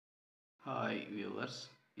Hi viewers,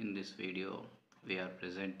 in this video we are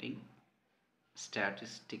presenting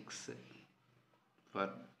statistics for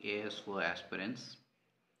ASO aspirants.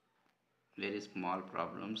 Very small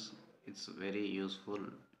problems. It's very useful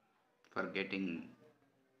for getting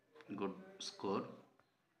good score.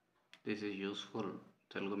 This is useful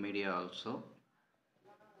Telugu media also.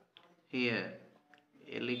 Here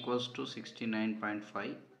L equals to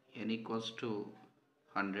 69.5, N equals to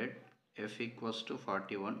 100, F equals to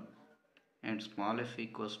 41 and small f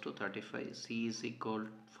equals to 35, C is equal to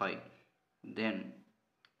 5. Then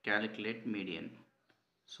calculate median.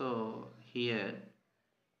 So here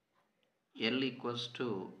L equals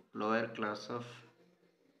to lower class of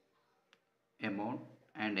amount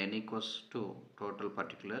and N equals to total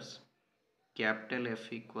particulars. Capital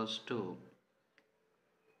F equals to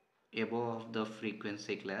above of the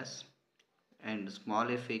frequency class and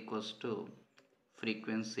small f equals to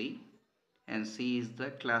frequency and C is the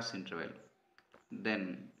class interval.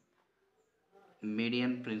 Then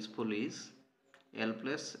median principle is L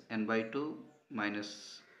plus n by 2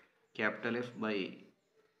 minus capital F by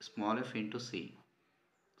small f into C.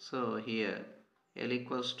 So here L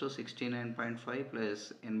equals to 69.5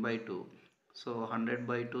 plus n by 2. So 100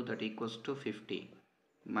 by 2, that equals to 50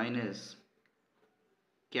 minus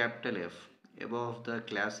capital F above the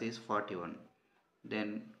class is 41.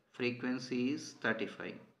 Then frequency is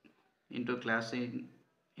 35 into class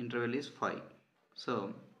interval is 5.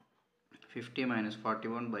 So 50 minus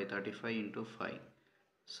 41 by 35 into 5.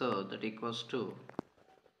 So that equals to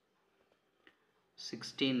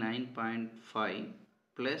 69.5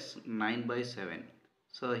 plus 9 by 7.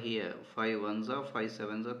 So here 5 ones are 5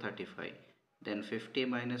 sevens are 35. Then 50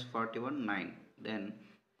 minus 41 9. Then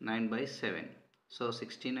 9 by 7. So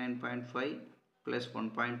 69.5 plus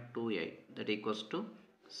 1.28, that equals to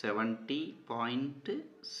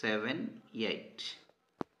 70.78.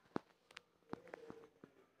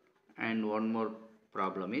 And one more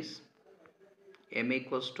problem is M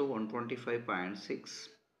equals to 125.6,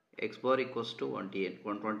 X bar equals to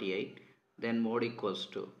 128, then mode equals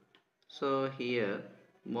to. So here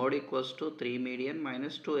mode equals to 3 median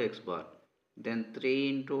minus 2 X bar, then 3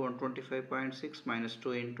 into 125.6 minus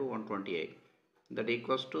 2 into 128, that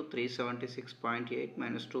equals to 376.8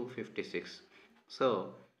 minus 256.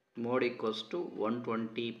 So mode equals to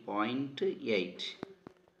 120.8.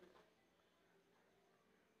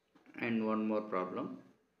 And one more problem.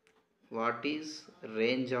 What is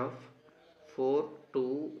range of 4,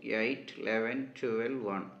 2, 8, 11, 12,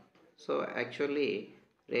 1? So actually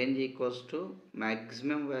range equals to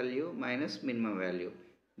maximum value minus minimum value.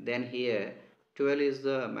 Then here 12 is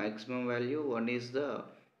the maximum value, 1 is the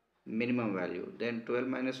minimum value. Then 12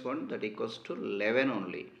 minus 1, that equals to 11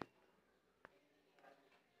 only.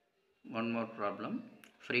 One more problem.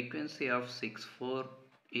 Frequency of 6/4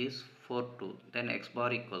 is 4/2. Then X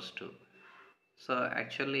bar equals to. So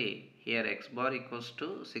actually here X bar equals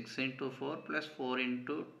to 6 into 4 plus 4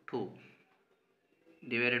 into 2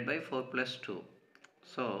 divided by 4 plus 2.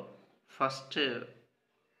 So first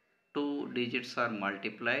two digits are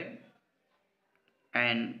multiplied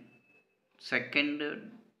and second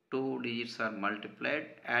two digits are multiplied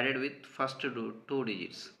added with first two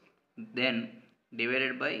digits, then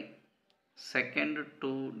divided by second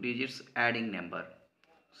two digits adding number.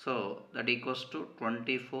 So that equals to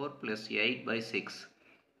 24 plus 8 by 6,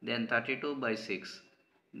 then 32 by 6,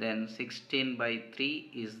 then 16 by 3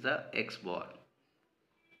 is the X bar.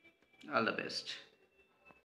 All the best.